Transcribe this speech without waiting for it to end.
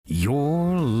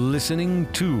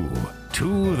listening to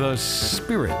the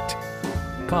Spirit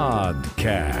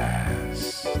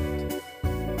Podcast.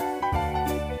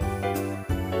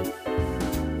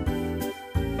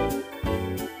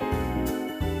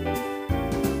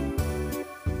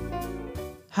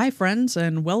 Hi, friends,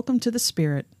 and welcome to The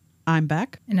Spirit. I'm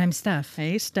Beck. And I'm Steph.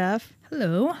 Hey, Steph.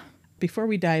 Hello. Before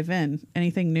we dive in,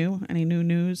 anything new? Any new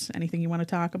news? Anything you want to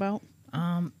talk about?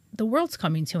 The world's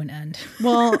coming to an end.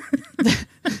 Well,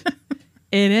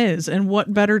 it is. And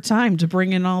what better time to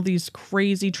bring in all these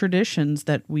crazy traditions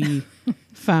that we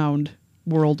found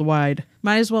worldwide?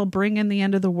 Might as well bring in the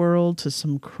end of the world to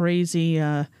some crazy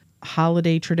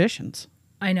holiday traditions.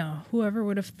 I know. Whoever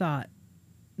would have thought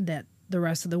that the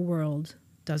rest of the world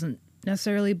doesn't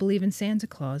necessarily believe in Santa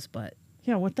Claus, but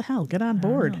Yeah, what the hell? Get on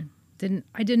board.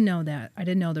 I didn't know that. I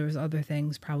didn't know there was other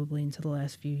things probably until the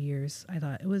last few years. I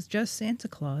thought it was just Santa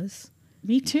Claus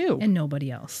Me too. and nobody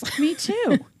else. Me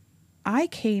too. I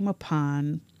came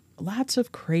upon lots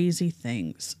of crazy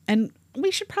things. And we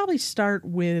should probably start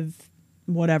with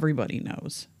what everybody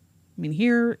knows. I mean,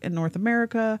 here in North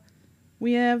America,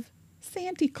 we have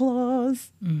Santa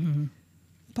Claus. Mm-hmm.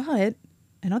 But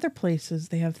in other places,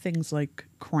 they have things like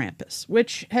Krampus,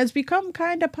 which has become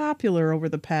kind of popular over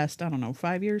the past,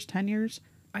 5 years, 10 years.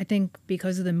 I think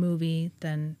because of the movie,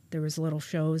 then there was little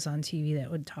shows on TV that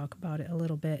would talk about it a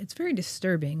little bit. It's very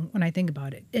disturbing when I think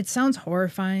about it. It sounds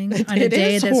horrifying on a It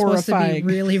day is that's supposed to be horrifying.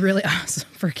 really, really awesome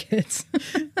for kids.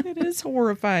 It is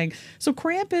horrifying. So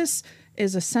Krampus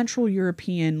is a Central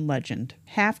European legend,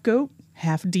 half goat,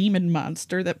 half demon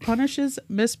monster that punishes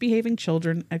misbehaving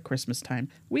children at Christmas time.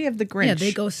 We have the Grinch. Yeah,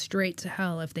 they go straight to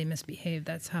hell if they misbehave.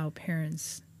 That's how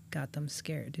parents got them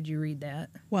scared. Did you read that?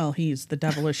 Well, he's the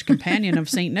devilish companion of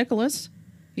St. Nicholas.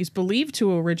 He's believed to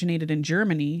have originated in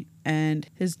Germany, and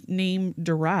his name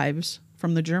derives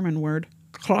from the German word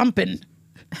Klampen,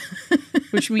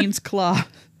 which means claw.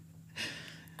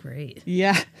 Great.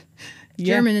 Yeah.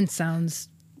 German sounds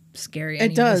scary.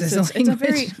 It does. anyways, as It's a language.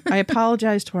 very. I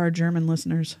apologize to our German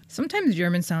listeners. Sometimes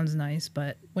German sounds nice,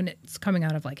 but when it's coming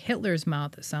out of like Hitler's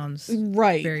mouth, it sounds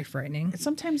Right. very frightening.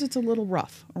 Sometimes it's a little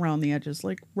rough around the edges,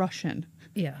 like Russian.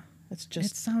 Yeah. It's It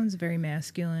just. sounds very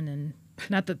masculine, and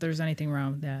not that there's anything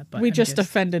wrong with that, but We I'm just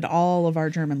offended all of our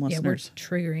German yeah, we're listeners.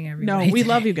 triggering No, everybody. we today.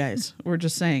 love you guys. We're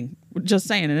just saying.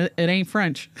 It ain't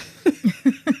French.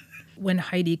 When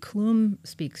Heidi Klum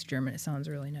speaks German, it sounds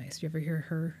really nice. You ever hear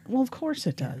her? Well, of course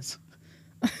it does.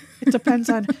 It depends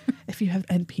on if you have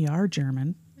NPR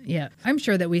German. Yeah, I'm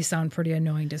sure that we sound pretty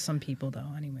annoying to some people, though.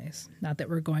 Anyways, not that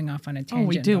we're going off on a tangent. Oh,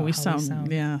 we do. about We how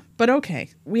sound, yeah. But okay,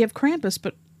 we have Krampus,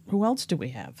 but who else do we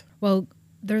have? Well,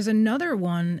 there's another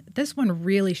one. This one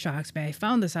really shocks me. I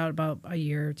found this out about a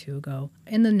year or two ago.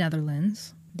 In the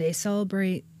Netherlands, they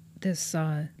celebrate this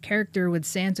character with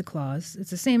Santa Claus. It's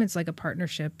the same. It's like a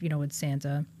partnership, with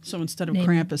Santa. So instead of Name-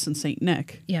 Krampus and Saint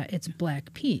Nick. Yeah, it's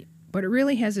Black Pete. But it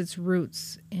really has its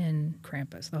roots in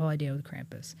Krampus, the whole idea with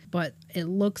Krampus. But it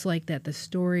looks like that the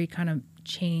story kind of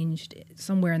changed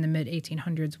somewhere in the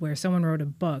mid-1800s where someone wrote a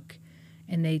book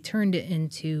and they turned it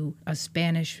into a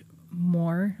Spanish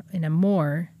Moor. And a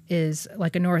Moor is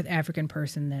like a North African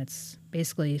person that's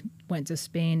basically went to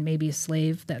Spain, maybe a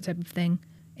slave, that type of thing.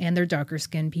 And they're darker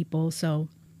skinned people. So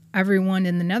everyone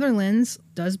in the Netherlands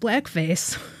does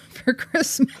blackface for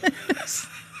Christmas.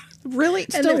 Really?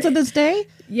 And Still they're- to this day?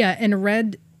 Yeah, and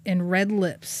red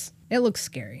lips. It looks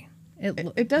scary.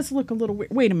 It does look a little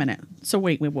weird. Wait a minute. So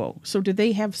whoa. So did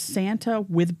they have Santa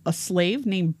with a slave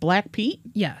named Black Pete?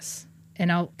 Yes.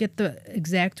 And I'll get the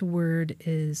exact word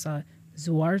is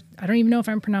Zwarte. I don't even know if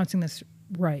I'm pronouncing this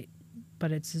right,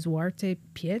 but it's Zwarte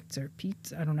Piet or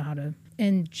Piet. I don't know how to.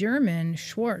 In German,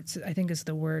 Schwarz, I think, is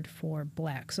the word for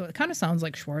black. So it kind of sounds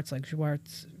like Schwarz, like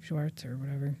Schwarz or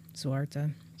whatever.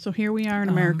 Zwarte. So here we are in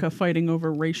America fighting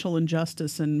over racial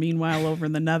injustice, and meanwhile over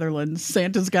in the Netherlands,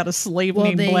 Santa's got a slave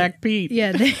named Black Pete.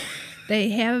 Yeah, they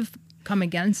have come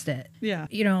against it. Yeah.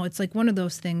 It's like one of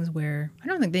those things where I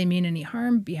don't think they mean any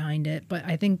harm behind it, but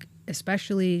I think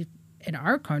especially in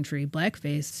our country,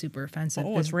 blackface is super offensive.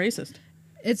 Oh, it's racist.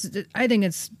 I think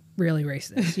it's really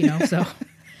racist, so.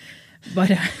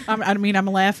 But I'm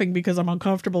laughing because I'm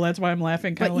uncomfortable. That's why I'm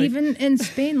laughing. but even in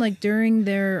Spain, like during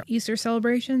their Easter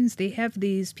celebrations, they have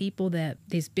these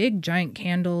big giant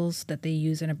candles that they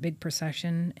use in a big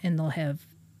procession, and they'll have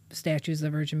statues of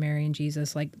the Virgin Mary and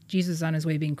Jesus, like Jesus on his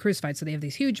way being crucified. So they have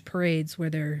these huge parades where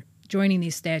they're joining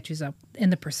these statues up. In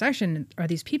the procession are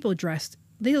these people dressed.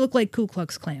 They look like Ku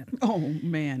Klux Klan. Oh,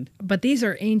 man. But these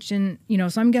are ancient,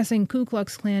 so I'm guessing Ku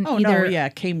Klux Klan. Oh, no, yeah,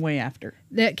 it came way after.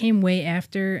 That came way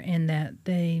after, and that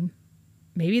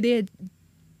maybe they had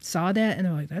saw that and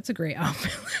they're like, that's a great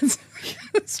outfit.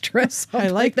 Let's dress up I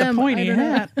like the them. pointy I don't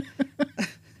know. hat.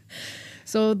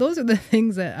 So those are the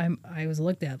things that I was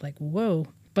looked at like, whoa.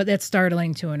 But that's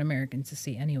startling to an American to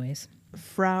see anyways.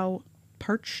 Frau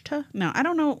Perchta. Now, I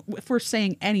don't know if we're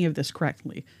saying any of this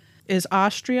correctly. Is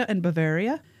Austria and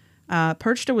Bavaria.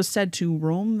 Perchta was said to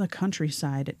roam the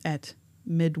countryside at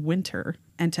midwinter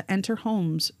and to enter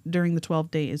homes during the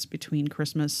 12 days between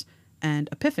Christmas and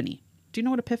Epiphany. Do you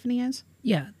know what Epiphany is?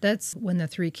 Yeah, that's when the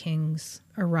three kings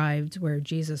arrived where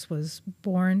Jesus was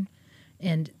born.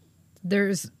 And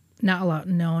there's not a lot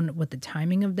known with the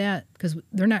timing of that because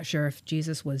they're not sure if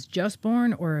Jesus was just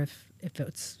born or if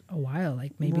it's a while,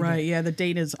 like maybe. Right, yeah, the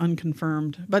date is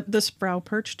unconfirmed. But this Frau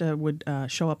Perchta would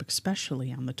show up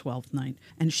especially on the 12th night,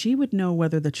 and she would know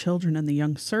whether the children and the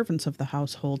young servants of the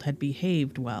household had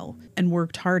behaved well and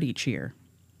worked hard each year.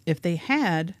 If they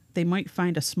had, they might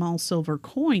find a small silver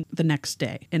coin the next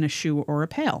day in a shoe or a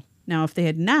pail. Now, if they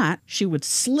had not, she would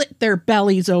slit their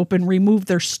bellies open, remove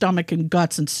their stomach and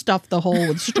guts, and stuff the hole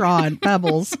with straw and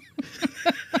pebbles.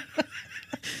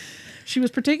 She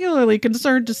was particularly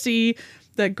concerned to see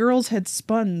that girls had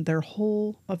spun their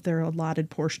whole of their allotted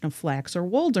portion of flax or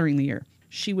wool during the year.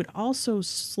 She would also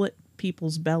slit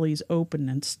people's bellies open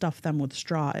and stuff them with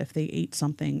straw if they ate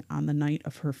something on the night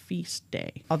of her feast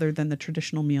day, other than the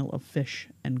traditional meal of fish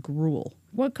and gruel.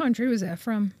 What country was that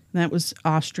from? That was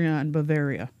Austria and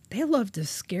Bavaria. They love to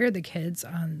scare the kids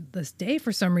on this day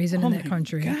for some reason in that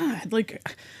country. God, like,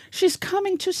 she's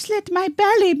coming to slit my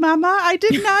belly, Mama. I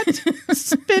did not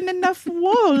spin enough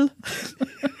wool.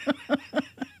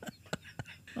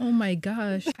 Oh my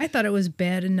gosh. I thought it was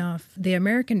bad enough. The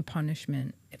American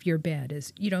punishment, if you're bad,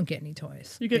 is you don't get any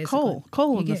toys. You get basically.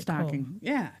 coal You in the get stocking. coal.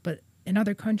 Yeah. But in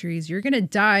other countries, you're going to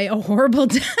die a horrible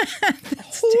death.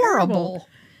 It's Horrible. terrible.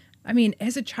 I mean,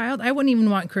 as a child, I wouldn't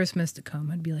even want Christmas to come.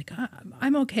 I'd be like,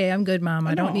 I'm okay. I'm good, Mom.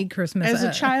 I don't need Christmas. As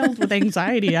a child with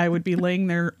anxiety, I would be laying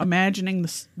there imagining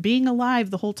this, being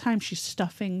alive the whole time she's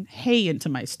stuffing hay into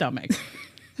my stomach.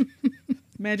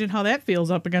 Imagine how that feels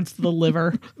up against the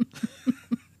liver.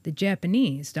 The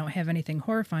Japanese don't have anything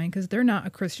horrifying because they're not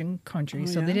a Christian country.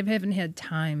 So they haven't had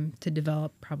time to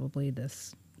develop probably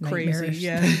this Crazy, nightmarish.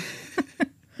 yeah.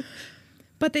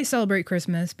 But they celebrate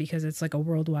Christmas because it's like a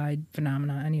worldwide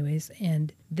phenomenon anyways.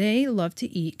 And they love to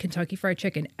eat Kentucky Fried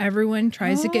Chicken. Everyone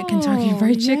tries to get Kentucky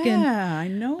Fried Chicken. Yeah, I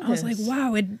know I was like,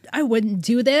 wow, I wouldn't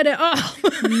do that at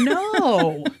all.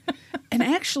 No. And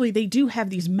actually, they do have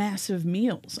these massive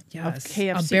meals of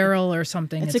KFC. A barrel or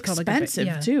something. It's called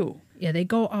expensive, too. Yeah, they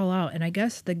go all out. And I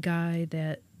guess the guy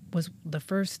that was the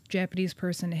first Japanese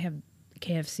person to have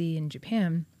KFC in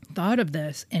Japan thought of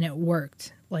this, and it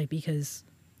worked. Like, because...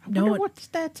 I wonder what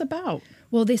that's about.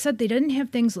 Well, they said they didn't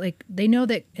have things like, they know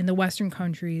that in the Western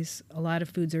countries, a lot of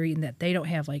foods are eaten that they don't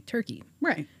have, like turkey.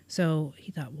 Right. So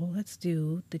he thought, well, let's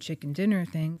do the chicken dinner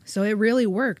thing. So it really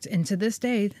worked. And to this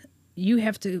day, you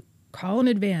have to call in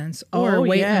advance or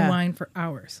wait in line for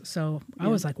hours. So I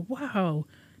was like, wow,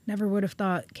 never would have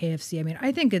thought KFC. I mean,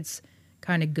 I think it's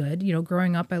kind of good. You know,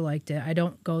 growing up, I liked it. I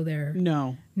don't go there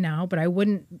now, but I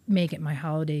wouldn't make it my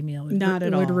holiday meal. Not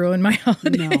at all. It would ruin my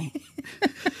holiday. No.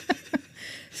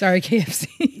 Sorry, KFC.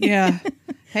 Yeah.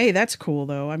 Hey, that's cool,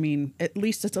 though. I mean, at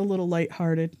least it's a little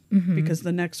lighthearted because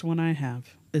the next one I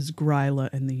have is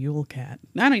Gryla and the Yule Cat.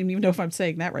 I don't even know if I'm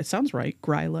saying that right. Sounds right.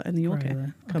 Gryla and the Yule Cat.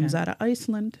 Comes out of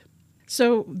Iceland.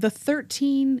 So the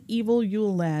 13 evil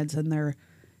Yule lads and their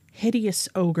hideous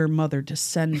ogre mother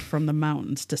descend from the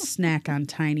mountains to snack on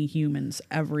tiny humans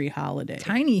every holiday.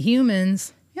 Tiny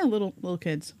humans? Yeah, little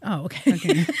kids. Oh, okay.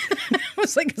 I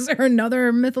was like, is there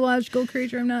another mythological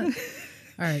creature I'm not...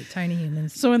 All right, tiny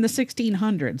humans. So in the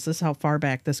 1600s, this is how far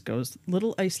back this goes,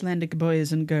 little Icelandic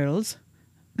boys and girls,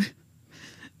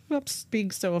 whoops,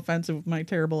 being so offensive with my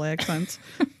terrible accents,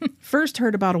 first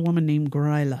heard about a woman named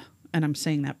Gryla. And I'm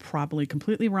saying that probably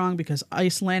completely wrong because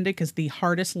Icelandic is the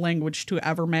hardest language to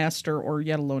ever master or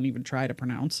yet alone even try to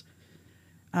pronounce.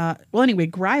 Well, anyway,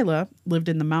 Gryla lived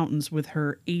in the mountains with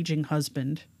her aging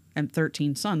husband and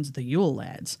 13 sons, the Yule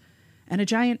lads, and a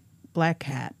giant black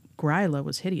cat. Gryla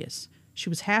was hideous. She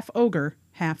was half ogre,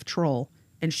 half troll,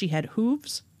 and she had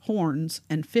hooves, horns,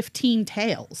 and 15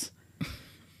 tails.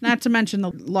 Not to mention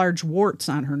the large warts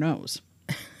on her nose.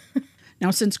 Now,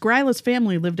 since Gryla's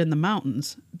family lived in the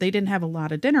mountains, they didn't have a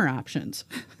lot of dinner options.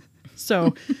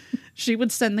 So she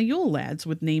would send the Yule lads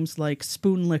with names like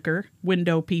Spoon Licker,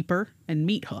 Window Peeper, and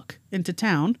Meat Hook into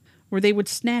town, where they would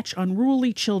snatch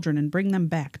unruly children and bring them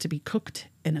back to be cooked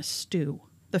in a stew.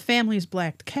 The family's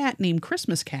black cat, named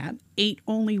Christmas Cat, ate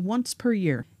only once per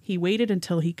year. He waited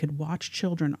until he could watch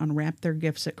children unwrap their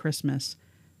gifts at Christmas.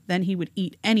 Then he would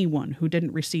eat anyone who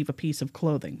didn't receive a piece of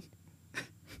clothing.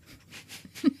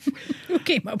 Who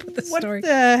came up with the story? What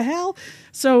the hell?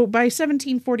 So by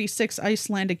 1746,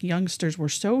 Icelandic youngsters were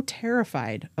so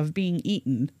terrified of being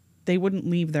eaten, they wouldn't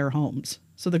leave their homes.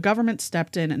 So the government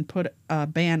stepped in and put a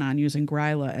ban on using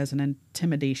Gryla as an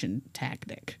intimidation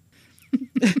tactic.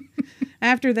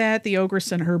 After that, the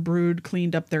ogress and her brood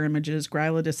cleaned up their images.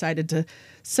 Gryla decided to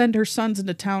send her sons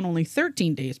into town only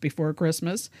 13 days before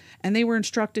Christmas, and they were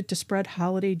instructed to spread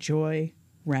holiday joy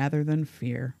rather than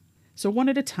fear. So one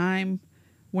at a time,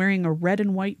 wearing a red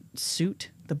and white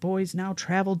suit, the boys now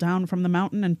traveled down from the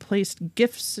mountain and placed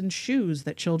gifts and shoes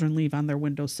that children leave on their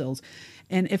windowsills.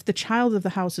 And if the child of the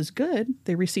house is good,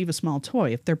 they receive a small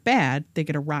toy. If they're bad, they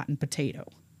get a rotten potato.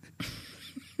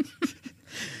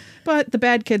 But the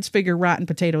bad kids figure rotten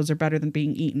potatoes are better than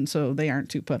being eaten, so they aren't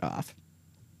too put off.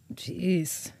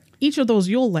 Jeez. Each of those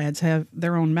Yule lads have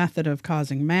their own method of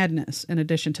causing madness, in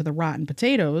addition to the rotten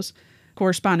potatoes,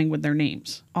 corresponding with their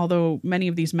names. Although many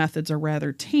of these methods are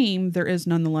rather tame, there is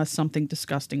nonetheless something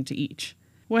disgusting to each.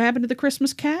 What happened to the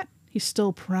Christmas cat? He's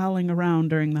still prowling around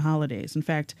during the holidays. In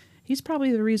fact, he's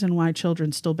probably the reason why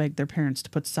children still beg their parents to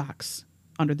put socks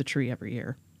under the tree every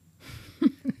year.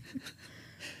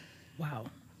 Wow.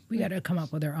 We got to come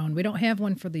up with our own. We don't have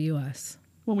one for the U.S.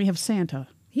 Well, we have Santa.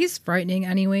 He's frightening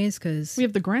anyways because We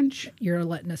have the Grinch. you're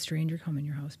letting a stranger come in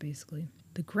your house, basically.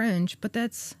 The Grinch, but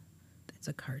that's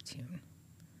a cartoon.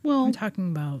 Well, I'm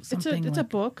talking about it's a something like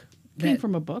book. Came that-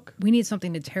 from a book. we need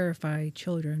something to terrify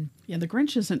children. Yeah, the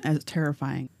Grinch isn't as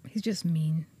terrifying. He's just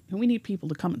mean. And we need people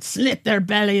to come and slit their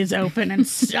bellies open and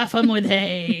stuff them with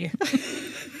hay.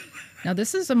 Now,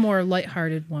 this is a more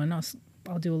lighthearted one.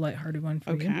 I'll do a lighthearted one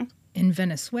for you. Okay. In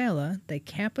Venezuela, the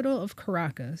capital of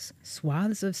Caracas,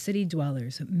 swaths of city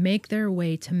dwellers make their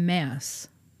way to Mass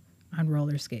on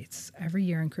roller skates every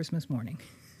year on Christmas morning.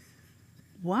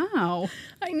 Wow.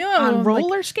 I know. On like,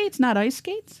 roller skates, not ice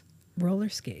skates? roller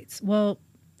skates. Well,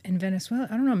 in Venezuela,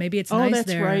 I don't know. Maybe it's Oh, nice that's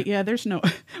there. right. Yeah, there's no...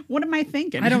 What am I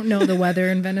thinking? I don't know the weather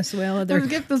in Venezuela. Let's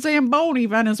get the Zamboni,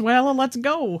 Venezuela. Let's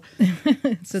go.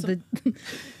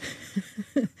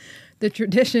 The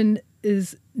tradition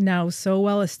is now so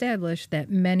well established that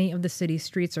many of the city's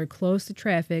streets are closed to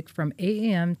traffic from 8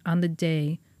 a.m. on the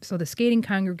day so the skating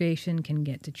congregation can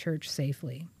get to church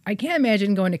safely. I can't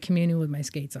imagine going to communion with my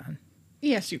skates on.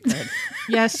 Yes, you could.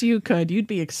 Yes, you could. You'd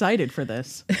be excited for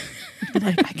this. You'd be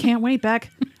like, I can't wait,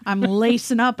 Beck. I'm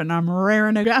lacing up and I'm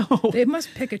raring to go. They must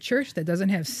pick a church that doesn't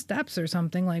have steps or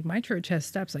something. Like my church has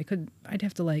steps. I'd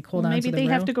have to like hold on to the Maybe they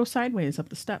rail. have to go sideways up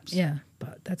the steps. Yeah,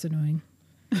 but that's annoying.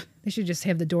 They should just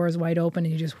have the doors wide open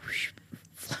and you just whoosh,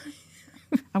 fly.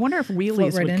 I wonder if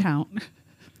wheelies right would in. count.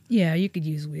 Yeah, you could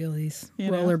use wheelies,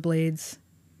 You know? rollerblades,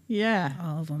 Yeah,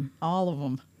 all of them. all of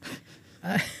them.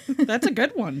 That's a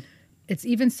good one. It's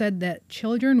even said that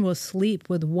children will sleep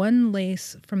with one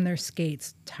lace from their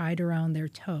skates tied around their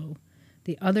toe,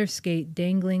 the other skate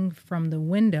dangling from the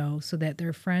window so that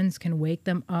their friends can wake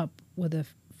them up with a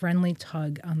friendly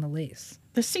tug on the lace.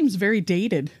 This seems very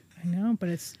dated. I know, but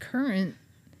it's current.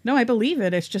 No, I believe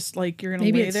it. It's just like you're going to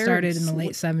Maybe lay it there. started in the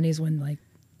late 70s when like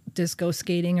disco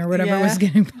skating or whatever was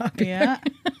getting popular.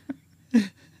 Yeah.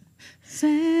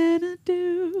 Santa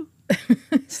do.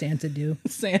 Santa do.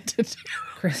 Santa do.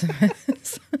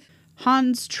 Christmas.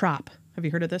 Hans Trapp. Have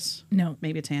you heard of this? No,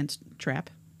 Maybe it's Hans Trapp.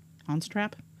 Hans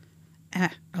Trapp?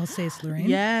 Alsace Lorraine.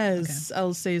 Yes.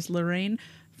 Alsace Lorraine,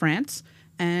 France.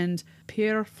 And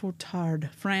Pierre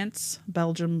Fautard, France,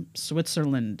 Belgium,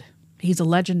 Switzerland. He's a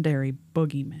legendary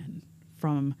boogeyman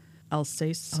from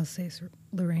Alsace. Alsace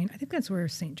Lorraine. I think that's where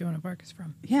St. Joan of Arc is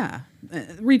from. Yeah,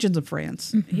 regions of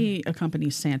France. He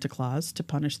accompanies Santa Claus to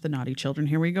punish the naughty children.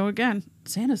 Here we go again.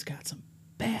 Santa's got some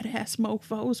badass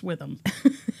mofos with him.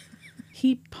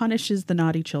 He punishes the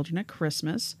naughty children at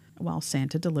Christmas while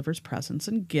Santa delivers presents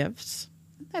and gifts.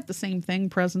 Isn't that the same thing,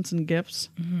 presents and gifts?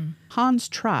 Hans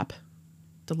Trapp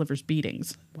delivers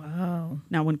beatings. Wow.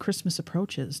 Now, when Christmas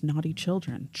approaches, naughty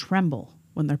children tremble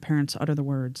when their parents utter the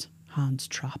words, Hans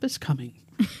Trapp is coming.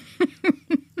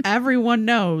 Everyone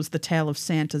knows the tale of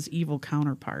Santa's evil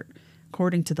counterpart.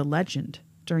 According to the legend,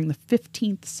 during the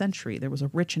 15th century, there was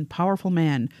a rich and powerful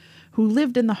man who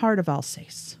lived in the heart of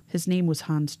Alsace. His name was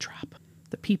Hans Trapp.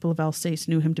 The people of Alsace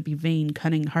knew him to be vain,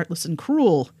 cunning, heartless, and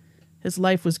cruel. His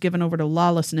life was given over to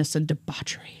lawlessness and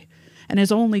debauchery, and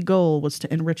his only goal was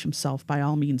to enrich himself by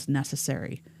all means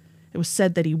necessary. It was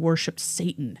said that he worshipped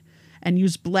Satan and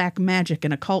used black magic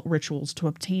and occult rituals to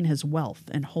obtain his wealth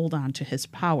and hold on to his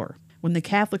power. When the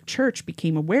Catholic Church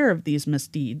became aware of these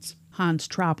misdeeds, Hans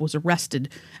Trapp was arrested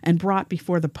and brought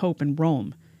before the Pope in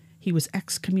Rome. He was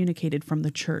excommunicated from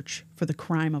the church for the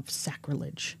crime of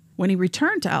sacrilege. When he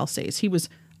returned to Alsace, he was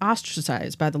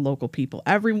ostracized by the local people.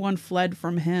 Everyone fled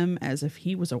from him as if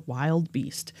he was a wild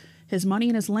beast. His money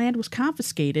and his land was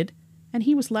confiscated, and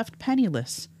he was left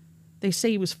penniless. They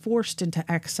say he was forced into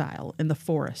exile in the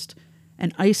forest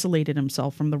and isolated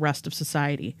himself from the rest of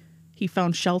society. He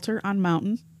found shelter on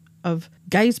mountain of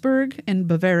Geisberg in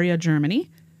Bavaria,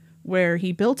 Germany, where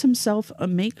he built himself a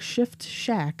makeshift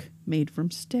shack made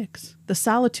from sticks. The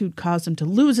solitude caused him to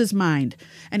lose his mind,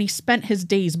 and he spent his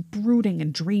days brooding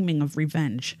and dreaming of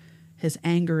revenge. His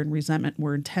anger and resentment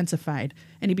were intensified,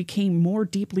 and he became more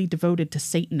deeply devoted to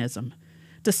Satanism.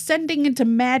 Descending into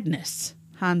madness,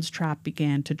 Hans Trapp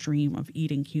began to dream of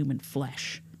eating human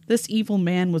flesh. This evil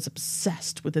man was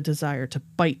obsessed with a desire to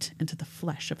bite into the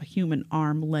flesh of a human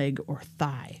arm, leg, or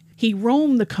thigh. He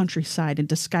roamed the countryside and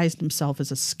disguised himself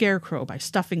as a scarecrow by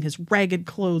stuffing his ragged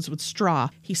clothes with straw.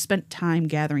 He spent time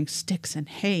gathering sticks and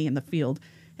hay in the field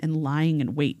and lying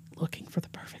in wait, looking for the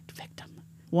perfect victim.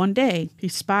 One day, he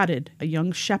spotted a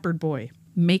young shepherd boy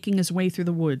making his way through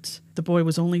the woods. The boy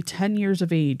was only 10 years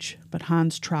of age, but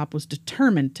Hans Trapp was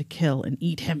determined to kill and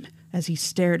eat him. As he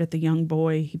stared at the young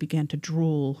boy, he began to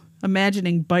drool,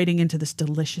 imagining biting into this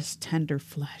delicious, tender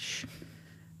flesh.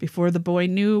 Before the boy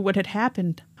knew what had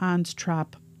happened, Hans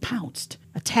Trapp pounced,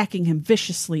 attacking him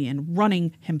viciously and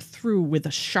running him through with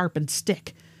a sharpened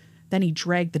stick. Then he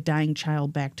dragged the dying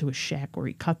child back to his shack, where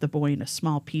he cut the boy into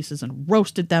small pieces and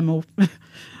roasted them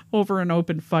over an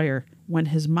open fire. When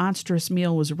his monstrous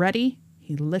meal was ready,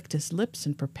 he licked his lips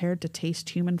and prepared to taste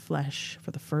human flesh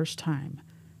for the first time.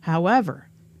 However,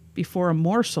 before a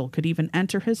morsel could even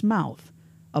enter his mouth,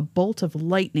 a bolt of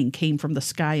lightning came from the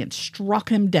sky and struck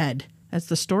him dead. As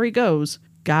the story goes,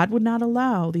 God would not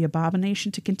allow the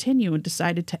abomination to continue and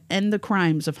decided to end the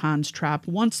crimes of Hans Trapp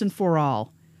once and for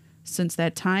all. Since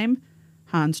that time,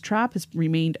 Hans Trapp has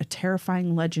remained a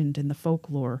terrifying legend in the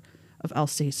folklore of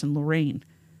Alsace and Lorraine.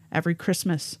 Every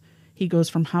Christmas, he goes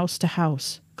from house to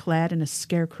house, clad in a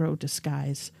scarecrow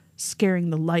disguise, scaring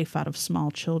the life out of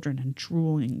small children and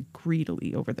drooling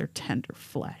greedily over their tender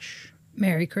flesh.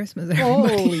 Merry Christmas,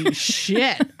 everybody. Holy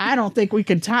shit. I don't think we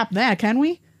can top that, can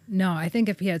we? No, I think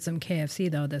if he had some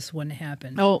KFC, though, this wouldn't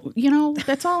happen. Oh,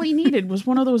 that's all he needed was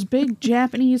one of those big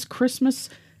Japanese Christmas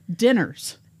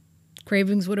dinners.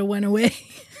 Cravings would have went away.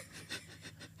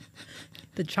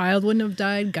 The child wouldn't have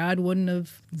died. God wouldn't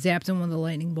have zapped him with a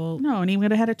lightning bolt. No, and he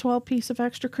would have had a 12-piece of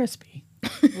extra crispy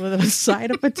with a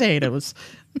side of potatoes.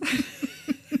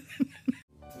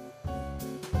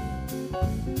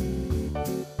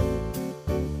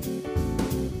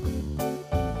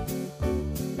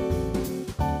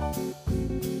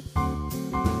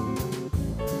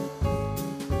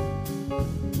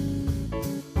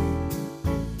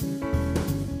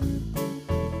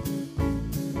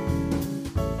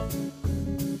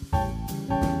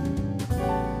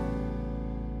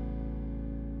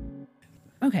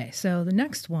 Okay, so the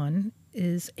next one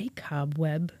is a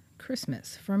cobweb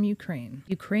Christmas from Ukraine.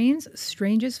 Ukraine's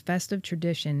strangest festive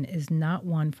tradition is not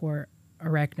one for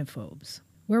arachnophobes.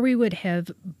 Where we would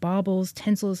have baubles,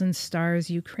 tinsels, and stars,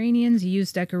 Ukrainians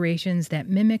use decorations that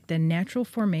mimic the natural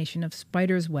formation of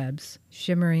spiders' webs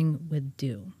shimmering with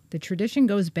dew. The tradition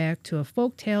goes back to a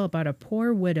folk tale about a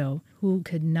poor widow who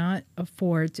could not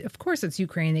afford to, of course it's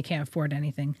Ukraine, they can't afford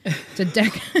anything, to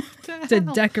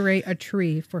decorate a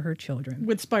tree for her children.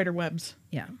 With spider webs.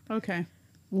 Yeah. Okay.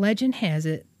 Legend has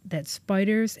it that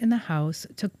spiders in the house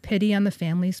took pity on the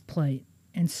family's plight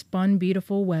and spun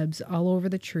beautiful webs all over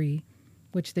the tree,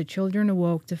 which the children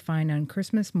awoke to find on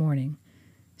Christmas morning.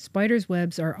 Spiders'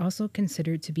 webs are also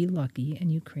considered to be lucky in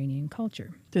Ukrainian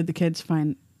culture. Did the kids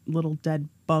find little dead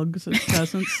bugs as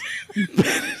presents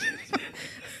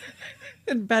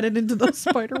embedded into those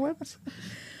spider webs?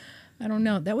 I don't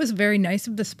know. That was very nice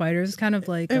of the spiders. Kind of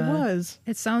like It was.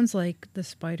 It sounds like the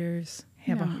spiders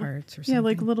have a heart or something. Yeah,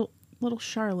 like little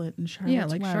Charlotte and Charlotte's Yeah,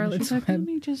 like web. Charlotte's She's like, web. Let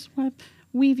me just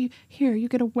weave you. Here, you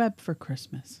get a web for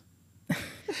Christmas.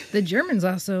 The Germans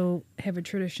also have a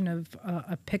tradition of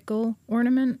a pickle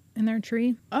ornament in their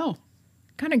tree. Oh.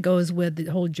 Kind of goes with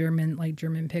the whole German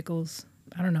pickles.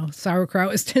 I don't know.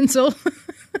 Sauerkraut is tinsel.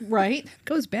 Right.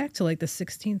 Goes back to like the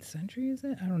 16th century, is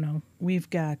it? I don't know. We've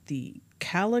got the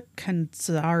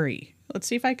Kalakansari. Let's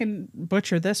see if I can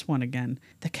butcher this one again.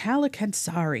 The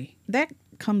Kalakansari. That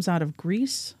comes out of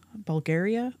Greece,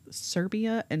 Bulgaria,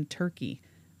 Serbia, and Turkey.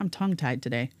 I'm tongue-tied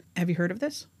today. Have you heard of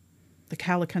this? The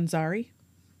Kalakansari?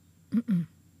 Mm-mm.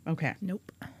 Okay.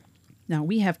 Nope. Now,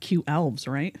 we have cute elves,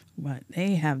 right? But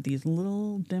they have these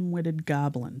little dim-witted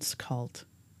goblins called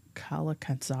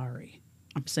Kalakansari.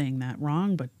 I'm saying that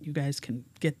wrong, but you guys can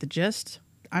get the gist.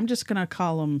 I'm just going to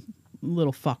call them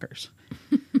little fuckers.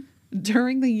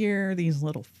 During the year, these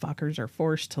little fuckers are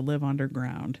forced to live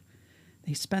underground.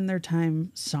 They spend their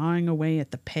time sawing away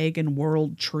at the pagan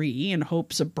world tree in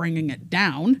hopes of bringing it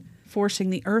down, forcing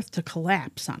the earth to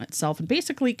collapse on itself and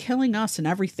basically killing us and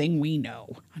everything we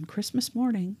know. On Christmas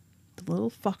morning, the little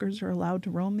fuckers are allowed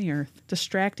to roam the earth,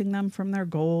 distracting them from their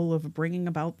goal of bringing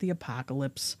about the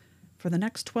apocalypse. For the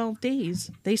next 12 days,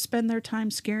 they spend their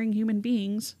time scaring human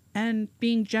beings and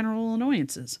being general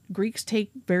annoyances. Greeks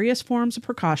take various forms of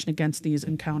precaution against these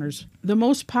encounters. The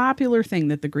most popular thing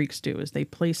that the Greeks do is they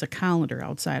place a colander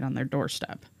outside on their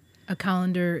doorstep. A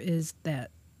colander is that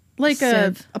Like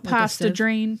sieve, a pasta sieve?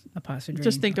 drain. A pasta drain.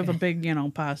 Just think of a okay.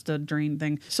 big, pasta drain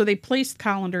thing. So they place the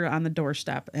colander on the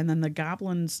doorstep, and then the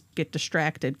goblins get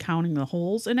distracted counting the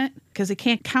holes in it because they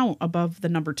can't count above the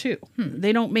number 2.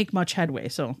 They don't make much headway,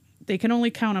 so they can only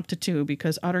count up to 2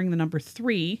 because uttering the number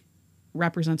 3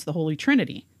 represents the Holy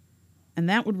Trinity, and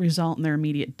that would result in their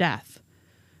immediate death.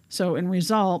 So in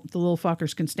result, the little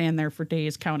fuckers can stand there for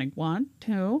days counting 1,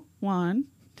 2, 1,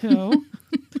 2,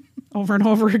 over and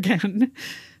over again.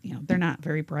 They're not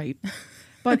very bright.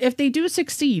 But if they do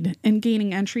succeed in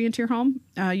gaining entry into your home,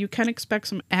 you can expect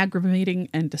some aggravating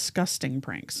and disgusting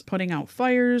pranks. Putting out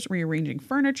fires, rearranging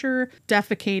furniture,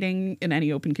 defecating in any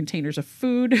open containers of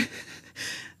food.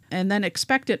 And then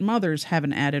expectant mothers have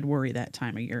an added worry that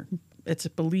time of year. It's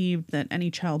believed that any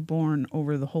child born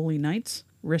over the holy nights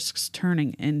risks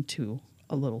turning into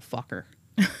a little fucker.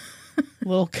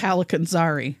 Little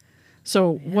Kalakanzari.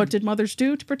 So what did mothers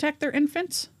do to protect their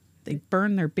infants? They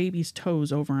burn their baby's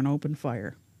toes over an open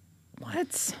fire.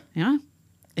 What? Yeah.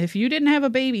 If you didn't have a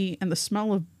baby and the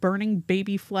smell of burning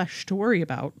baby flesh to worry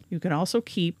about, you could also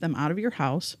keep them out of your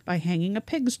house by hanging a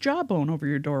pig's jawbone over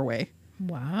your doorway.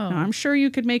 Wow. Now, I'm sure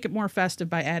you could make it more festive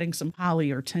by adding some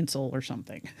holly or tinsel or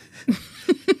something.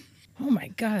 Oh my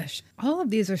gosh. All of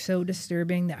these are so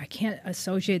disturbing that I can't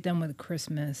associate them with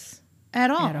Christmas At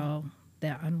all. at all.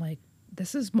 That I'm like,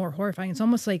 this is more horrifying. It's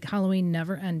almost like Halloween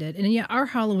never ended. And yeah, our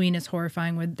Halloween is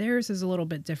horrifying, where theirs is a little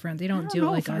bit different. They I don't don't do know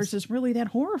it like if ours us. is really that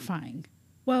horrifying.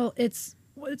 Well, it's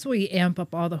where you amp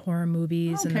up all the horror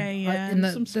movies Okay, yeah, and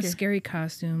and some the scary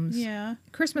costumes. Yeah.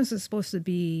 Christmas is supposed to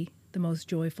be the most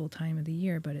joyful time of the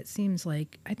year, but it seems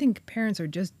like I think parents are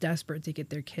just desperate to get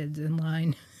their kids in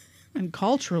line. And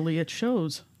culturally, it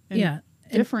shows. In Yeah,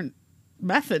 and- different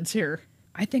methods here.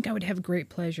 I think I would have great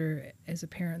pleasure as a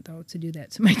parent, though, to do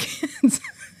that to my kids.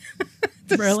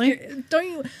 Really? Don't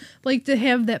you like to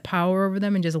have that power over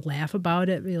them and just laugh about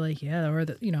it? Be like, yeah, or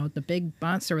the big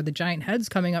monster with the giant heads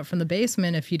coming up from the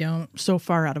basement. If you don't, So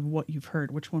far out of what you've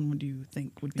heard, which one would you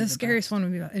think would be the scariest best?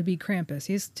 one would be Krampus.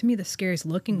 He's to me the scariest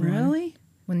looking one. Really?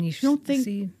 When you You don't think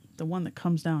see, the one that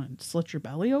comes down and slits your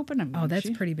belly open? I mean, oh, that's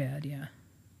she- pretty bad. Yeah,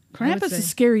 I would Krampus say. is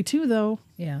scary too, though.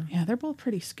 yeah. Yeah, they're both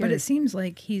pretty scary. But it seems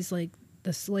like he's like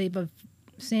the slave of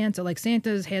Santa. Like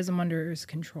Santa has him under his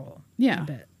control. Yeah.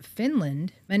 But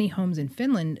Finland, many homes in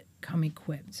Finland come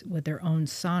equipped with their own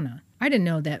sauna. I didn't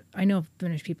know that. I know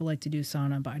Finnish people like to do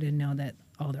sauna, but I didn't know that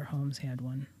all their homes had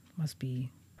one. Must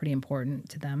be pretty important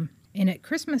to them. And at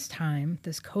Christmas time,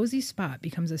 this cozy spot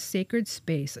becomes a sacred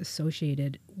space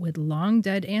associated with long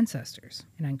dead ancestors.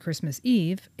 And on Christmas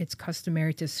Eve, it's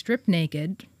customary to strip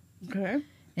naked Okay.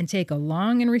 and take a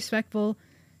long and respectful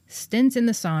stint in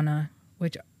the sauna,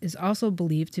 which is also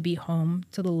believed to be home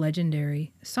to the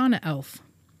legendary sauna elf.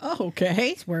 Oh,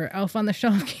 okay. It's where Elf on the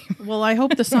Shelf came. Well, I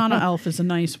hope the sauna elf is a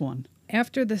nice one.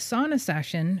 After the sauna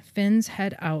session, Finns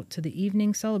head out to the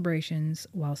evening celebrations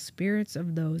while spirits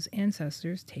of those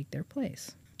ancestors take their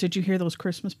place. Did you hear those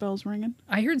Christmas bells ringing?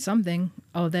 I heard something.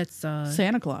 Oh, that's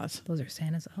Santa Claus. those are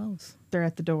Santa's elves. They're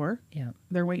at the door. Yeah.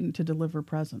 They're waiting to deliver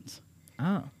presents.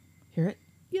 Oh. Hear it?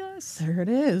 Yes. There it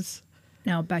is.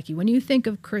 Now, Becky, when you think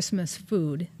of Christmas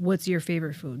food, what's your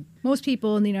favorite food? Most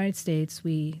people in the United States,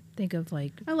 we think of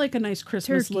like I like a nice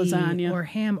Christmas turkey lasagna. or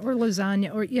ham or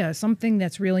lasagna or something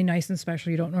that's really nice and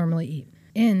special you don't normally eat.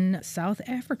 In South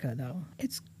Africa, though,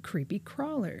 it's creepy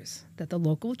crawlers that the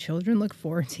local children look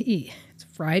forward to eat. It's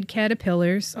fried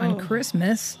caterpillars on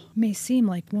Christmas. May seem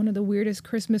like one of the weirdest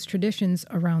Christmas traditions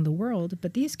around the world,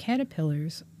 but these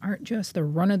caterpillars aren't just the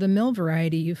run-of-the-mill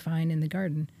variety you find in the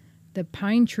garden. The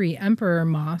pine tree emperor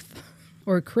moth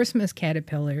or Christmas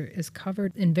caterpillar is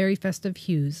covered in very festive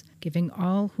hues, giving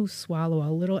all who swallow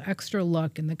a little extra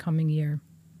luck in the coming year.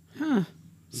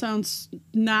 Sounds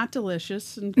not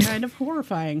delicious and kind of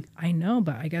horrifying. I know,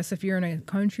 but I guess if you're in a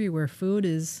country where food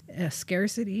is a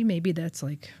scarcity, maybe that's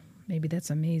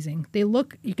amazing. They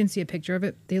look, you can see a picture of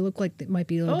it. They look like they might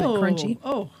be a little bit crunchy.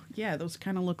 Oh, yeah. Those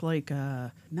kind of look like,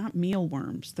 not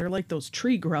mealworms. They're like those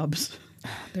tree grubs.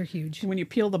 They're huge. When you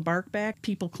peel the bark back,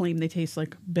 people claim they taste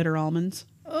like bitter almonds.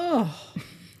 Oh,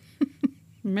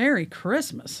 Merry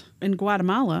Christmas. In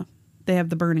Guatemala, they have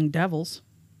the burning devils.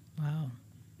 Wow.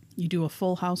 You do a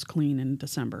full house clean in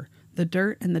December. The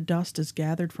dirt and the dust is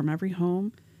gathered from every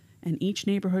home, and each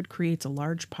neighborhood creates a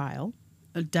large pile.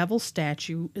 A devil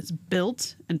statue is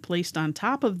built and placed on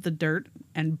top of the dirt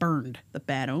and burned. The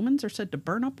bad omens are said to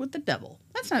burn up with the devil.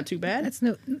 That's not too bad. That's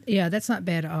not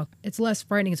bad at all. It's less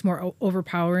frightening. It's more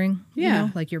overpowering. Yeah. You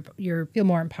know? Like you're feel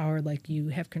more empowered, like you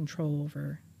have control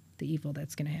over the evil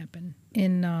that's going to happen.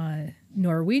 In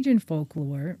Norwegian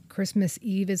folklore, Christmas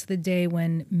Eve is the day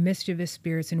when mischievous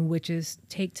spirits and witches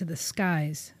take to the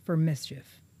skies for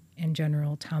mischief and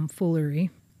general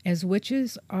tomfoolery. As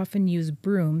witches often use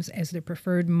brooms as their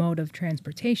preferred mode of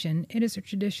transportation, it is a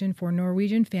tradition for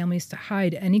Norwegian families to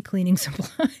hide any cleaning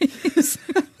supplies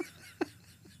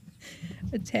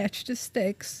attached to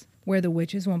sticks where the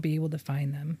witches won't be able to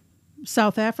find them.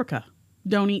 South Africa.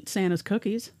 Don't eat Santa's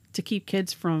cookies. To keep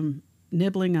kids from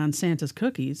nibbling on Santa's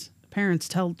cookies, parents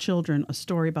tell children a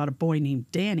story about a boy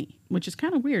named Danny, which is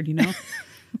kind of weird, you know?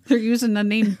 They're using the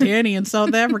name Danny in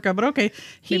South Africa, but okay.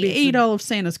 He ate all of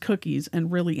Santa's cookies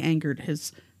and really angered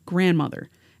his grandmother.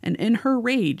 And in her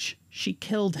rage, she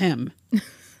killed him.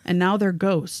 And now their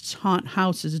ghosts haunt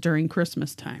houses during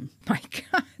Christmas time. My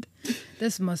God.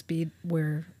 This must be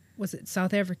where, was it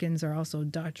South Africans are also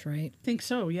Dutch, right? I think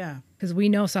so, yeah. Because we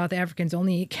know South Africans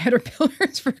only eat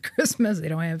caterpillars for Christmas. They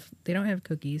don't have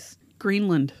cookies.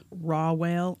 Greenland, raw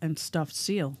whale and stuffed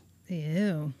seal.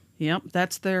 Ew. Yep,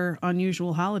 that's their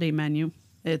unusual holiday menu.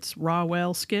 It's raw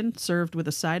whale skin served with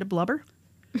a side of blubber.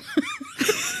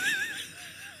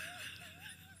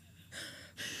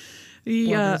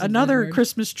 Another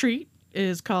Christmas treat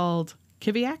is called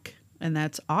kiviak, and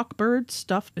that's auk bird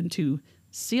stuffed into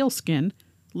seal skin,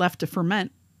 left to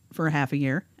ferment for half a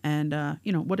year. And,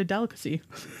 what a delicacy.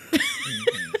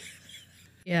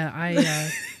 Yeah,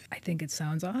 I think it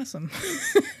sounds awesome.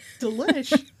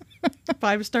 Delish.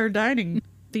 5-star dining.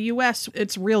 The U.S.,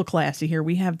 it's real classy here.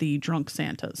 We have the drunk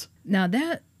Santas. Now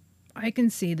that, I can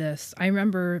see this. I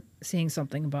remember seeing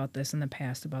something about this in the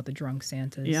past, about the drunk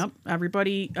Santas. Yep.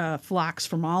 Everybody flocks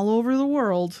from all over the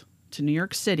world to New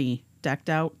York City, decked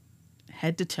out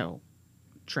head to toe,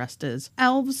 dressed as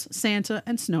elves, Santa,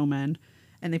 and snowmen,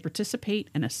 and they participate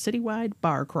in a citywide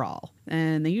bar crawl.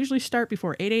 And they usually start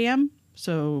before 8 a.m.,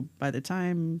 so by the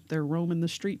time they're roaming the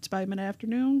streets by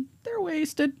mid-afternoon, they're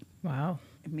wasted. Wow.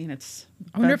 I mean,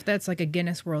 I wonder if that's like a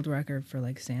Guinness World Record for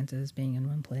like Santas being in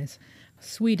one place.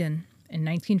 Sweden, in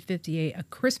 1958, a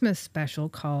Christmas special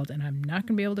called, and I'm not going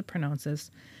to be able to pronounce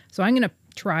this, so I'm going to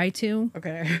try to.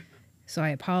 Okay. So I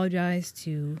apologize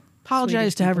to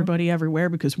Swedish people. Everybody everywhere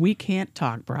because we can't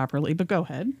talk properly, but go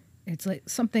ahead. It's like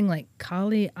something like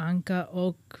Kali Anka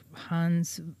och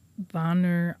Hans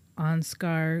Vanner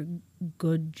Ansgar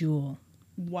Goodjul.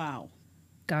 Wow.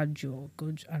 Godjul.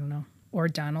 I don't know. Or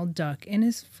Donald Duck and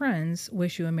his friends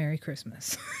wish you a Merry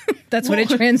Christmas. That's what it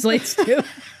translates to.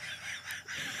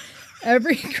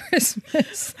 Every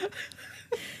Christmas,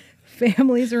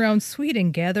 families around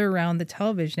Sweden gather around the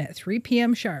television at 3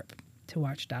 p.m. sharp to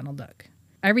watch Donald Duck.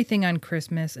 Everything on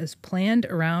Christmas is planned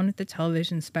around the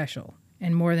television special,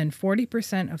 and more than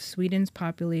 40% of Sweden's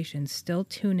population still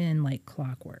tune in like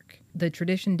clockwork. The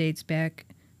tradition dates back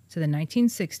to the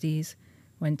 1960s,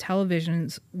 when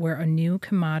televisions were a new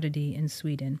commodity in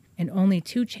Sweden, and only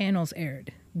 2 channels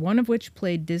aired, one of which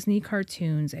played Disney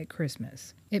cartoons at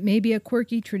Christmas. It may be a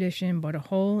quirky tradition, but a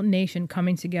whole nation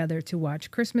coming together to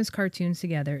watch Christmas cartoons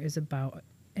together is about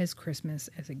as Christmas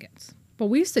as it gets. But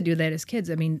we used to do that as kids.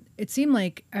 I mean, it seemed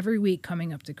like every week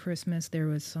coming up to Christmas, there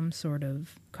was some sort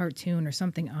of cartoon or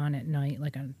something on at night,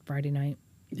 like on Friday night.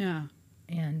 Yeah.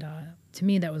 And to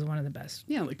me, that was one of the best.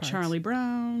 Yeah, like parts. Charlie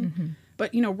Brown. Mm-hmm.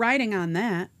 But, riding on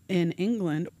that, in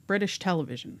England, British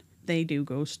television, they do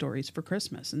ghost stories for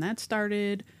Christmas. And that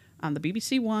started on the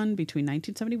BBC One between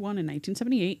 1971 and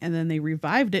 1978. And then they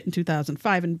revived it in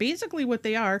 2005. And basically what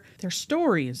they are, they're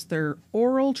stories. They're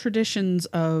oral traditions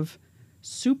of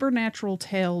supernatural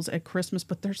tales at Christmas,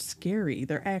 but they're scary.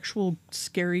 They're actual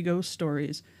scary ghost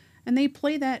stories. And they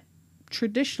play that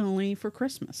traditionally for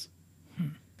Christmas.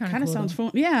 Kind of cool, sounds though.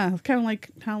 fun. Yeah, kind of like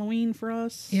Halloween for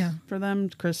us. Yeah. For them,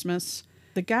 Christmas.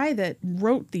 The guy that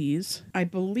wrote these, I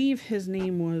believe his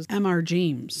name was M.R.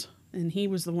 James. And he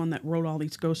was the one that wrote all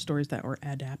these ghost stories that were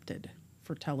adapted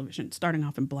for television, starting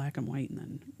off in black and white and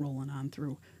then rolling on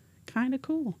through. Kind of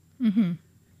cool. Mm-hmm.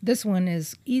 This one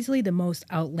is easily the most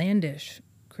outlandish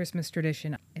Christmas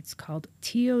tradition. It's called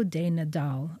Tio de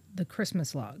Nadal, the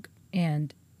Christmas log.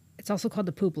 And it's also called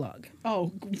the poop log.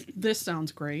 Oh, this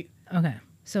sounds great. Okay.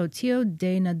 So Tio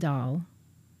de Nadal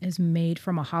is made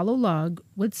from a hollow log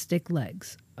with stick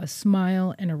legs, a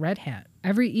smile, and a red hat.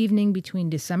 Every evening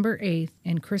between December 8th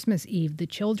and Christmas Eve, the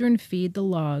children feed the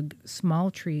log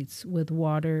small treats with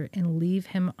water and leave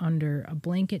him under a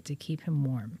blanket to keep him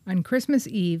warm. On Christmas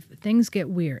Eve, things get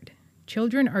weird.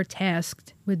 Children are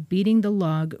tasked with beating the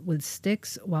log with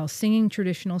sticks while singing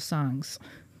traditional songs,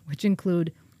 which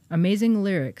include amazing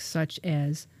lyrics such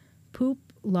as poop,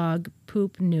 log,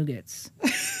 poop, nougats,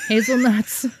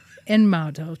 hazelnuts, and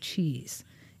Motto cheese.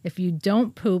 If you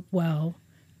don't poop well,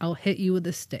 I'll hit you with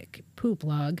a stick. Poop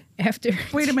log. After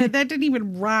Wait a minute, that didn't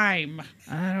even rhyme.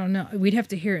 I don't know. We'd have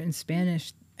to hear it in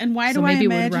Spanish. And why So do I maybe it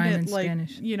would imagine rhyme it in like,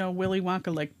 Spanish. Willy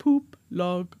Wonka, like poop,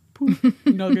 log, poop,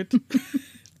 nugget,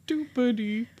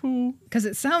 doopity poo. Because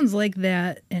it sounds like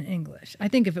that in English. I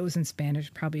think if it was in Spanish,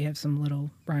 it'd probably have some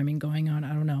little rhyming going on.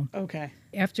 I don't know. Okay.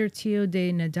 After Tio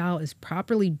de Nadal is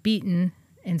properly beaten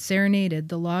and serenaded,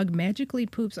 the log magically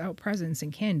poops out presents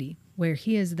and candy, where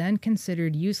he is then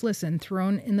considered useless and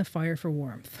thrown in the fire for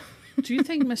warmth. Do you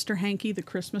think Mr. Hanky the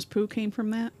Christmas Poo came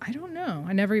from that? I don't know.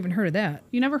 I never even heard of that.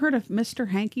 You never heard of Mr.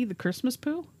 Hanky the Christmas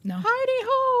Poo? No. Heidi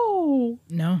ho!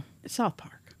 No. South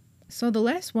Park. So the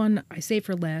last one I save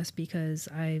for last because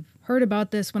I've heard about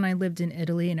this when I lived in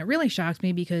Italy, and it really shocked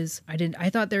me because I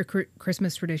thought their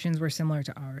Christmas traditions were similar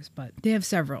to ours, but they have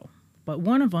several. But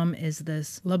one of them is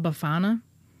this La Befana.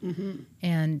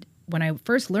 And when I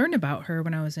first learned about her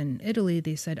when I was in Italy,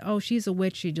 they said, oh, she's a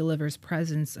witch. She delivers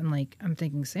presents. And I'm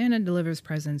thinking Santa delivers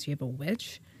presents. You have a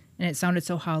witch? And it sounded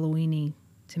so Halloween-y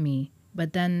to me.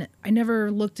 But then I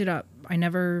never looked it up. I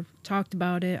never talked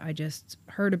about it. I just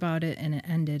heard about it and it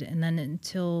ended. And then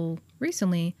until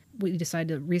recently, we decided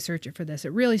to research it for this.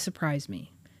 It really surprised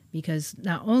me. Because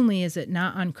not only is it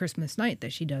not on Christmas night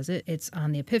that she does it, it's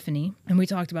on the Epiphany. And we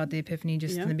talked about the Epiphany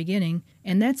just in the beginning.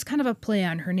 And that's kind of a play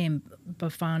on her name,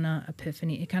 Befana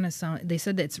Epiphany. It kind of they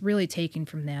said that it's really taken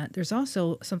from that. There's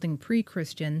also something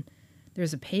pre-Christian.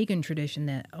 There's a pagan tradition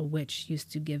that a witch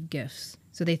used to give gifts.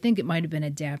 So they think it might have been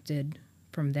adapted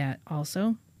from that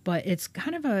also. But it's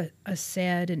kind of a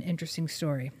sad and interesting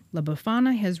story. La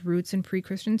Befana has roots in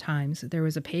pre-Christian times. There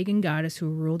was a pagan goddess who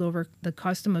ruled over the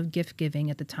custom of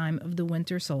gift-giving at the time of the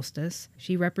winter solstice.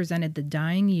 She represented the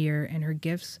dying year, and her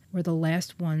gifts were the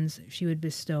last ones she would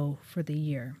bestow for the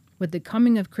year. With the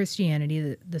coming of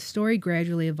Christianity, the story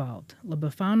gradually evolved. La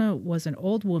Befana was an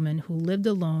old woman who lived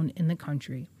alone in the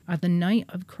country. On the night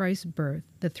of Christ's birth,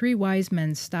 the three wise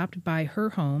men stopped by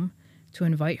her home to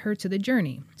invite her to the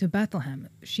journey to Bethlehem.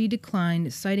 She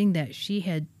declined, citing that she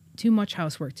had too much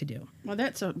housework to do. Well,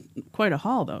 that's quite a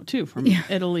haul, though, too, from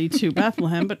Italy to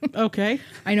Bethlehem, but okay.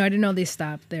 I know, I didn't know they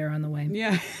stopped there on the way.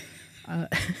 Yeah. The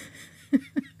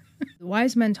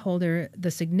wise men told her the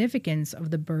significance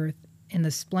of the birth and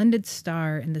the splendid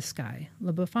star in the sky.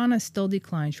 La Befana still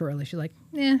declined shortly. She's like,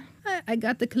 I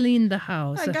got to clean the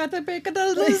house. I got to bake the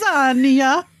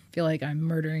lasagna. I feel like I'm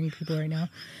murdering people right now.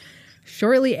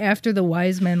 Shortly after the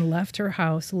wise men left her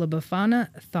house, La Befana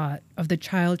thought of the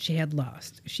child she had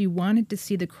lost. She wanted to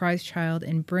see the Christ child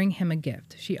and bring him a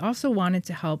gift. She also wanted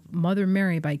to help Mother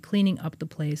Mary by cleaning up the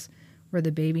place where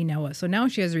the baby now was. So now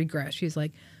she has regrets. She's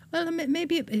like, well,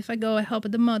 maybe if I go help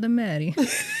the Mother Mary.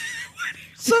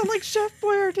 Sound like Chef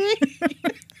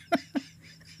Boyardee.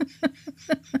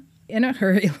 In a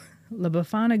hurry, La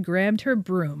Befana grabbed her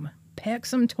broom, packed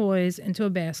some toys into a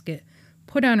basket,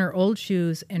 put on her old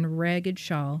shoes and ragged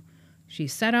shawl. She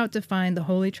set out to find the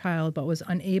Holy Child, but was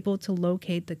unable to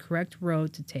locate the correct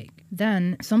road to take.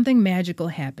 Then something magical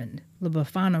happened. La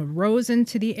Befana rose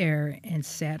into the air and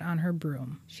sat on her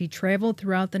broom. She traveled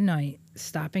throughout the night,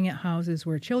 stopping at houses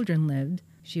where children lived.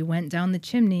 She went down the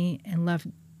chimney and left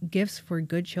gifts for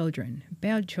good children.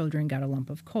 Bad children got a lump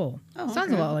of coal. Oh,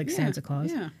 Sounds okay. a lot like Yeah, Santa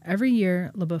Claus. yeah. Every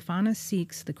year, La Befana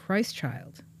seeks the Christ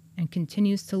child and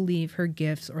continues to leave her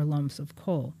gifts or lumps of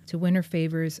coal. To win her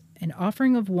favors, an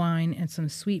offering of wine and some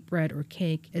sweet bread or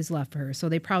cake is left for her. So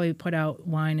they probably put out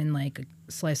wine and like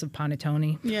a slice of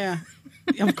panettone. Yeah,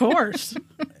 of course.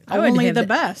 I would Only have the that.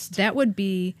 best. That would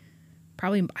be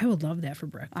probably, I would love that for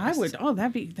breakfast. I would. Oh,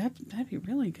 that'd be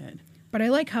really good. But I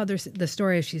like how there's the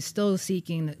story is she's still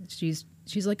seeking, that she's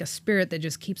like a spirit that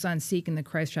just keeps on seeking the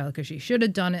Christ child because she should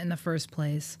have done it in the first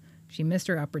place. She missed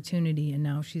her opportunity, and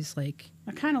now she's like,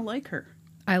 I kind of like her.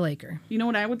 I like her. You know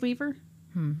what I would leave her?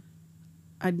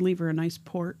 I'd leave her a nice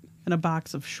port and a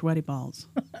box of sweaty balls.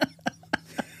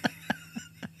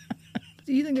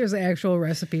 Do you think there's an actual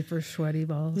recipe for sweaty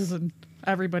balls? Listen,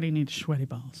 everybody needs sweaty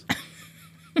balls.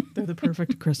 They're the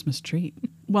perfect Christmas treat.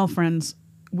 Well, friends,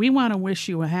 we want to wish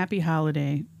you a happy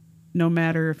holiday, no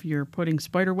matter if you're putting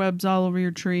spider webs all over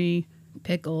your tree,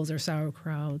 Pickles or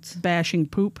sauerkrauts. bashing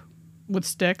poop with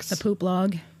sticks, The poop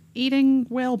log. eating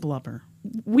whale blubber.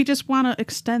 We just want to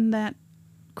extend that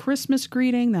Christmas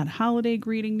greeting, that holiday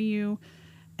greeting to you.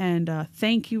 And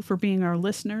thank you for being our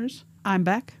listeners. I'm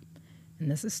Beck.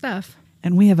 And this is Steph.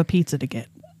 And we have a pizza to get.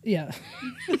 Yeah.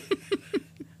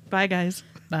 Bye, guys.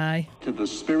 Bye. To the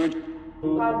Spirit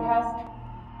Podcast.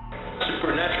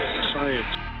 Supernatural Science.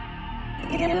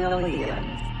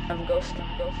 I'm ghost.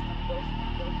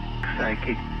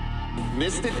 Psychic.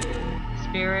 Mystic.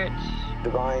 Spirit.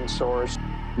 Divine Source.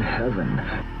 Heaven.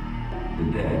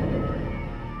 The dead.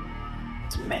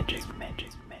 It's magic.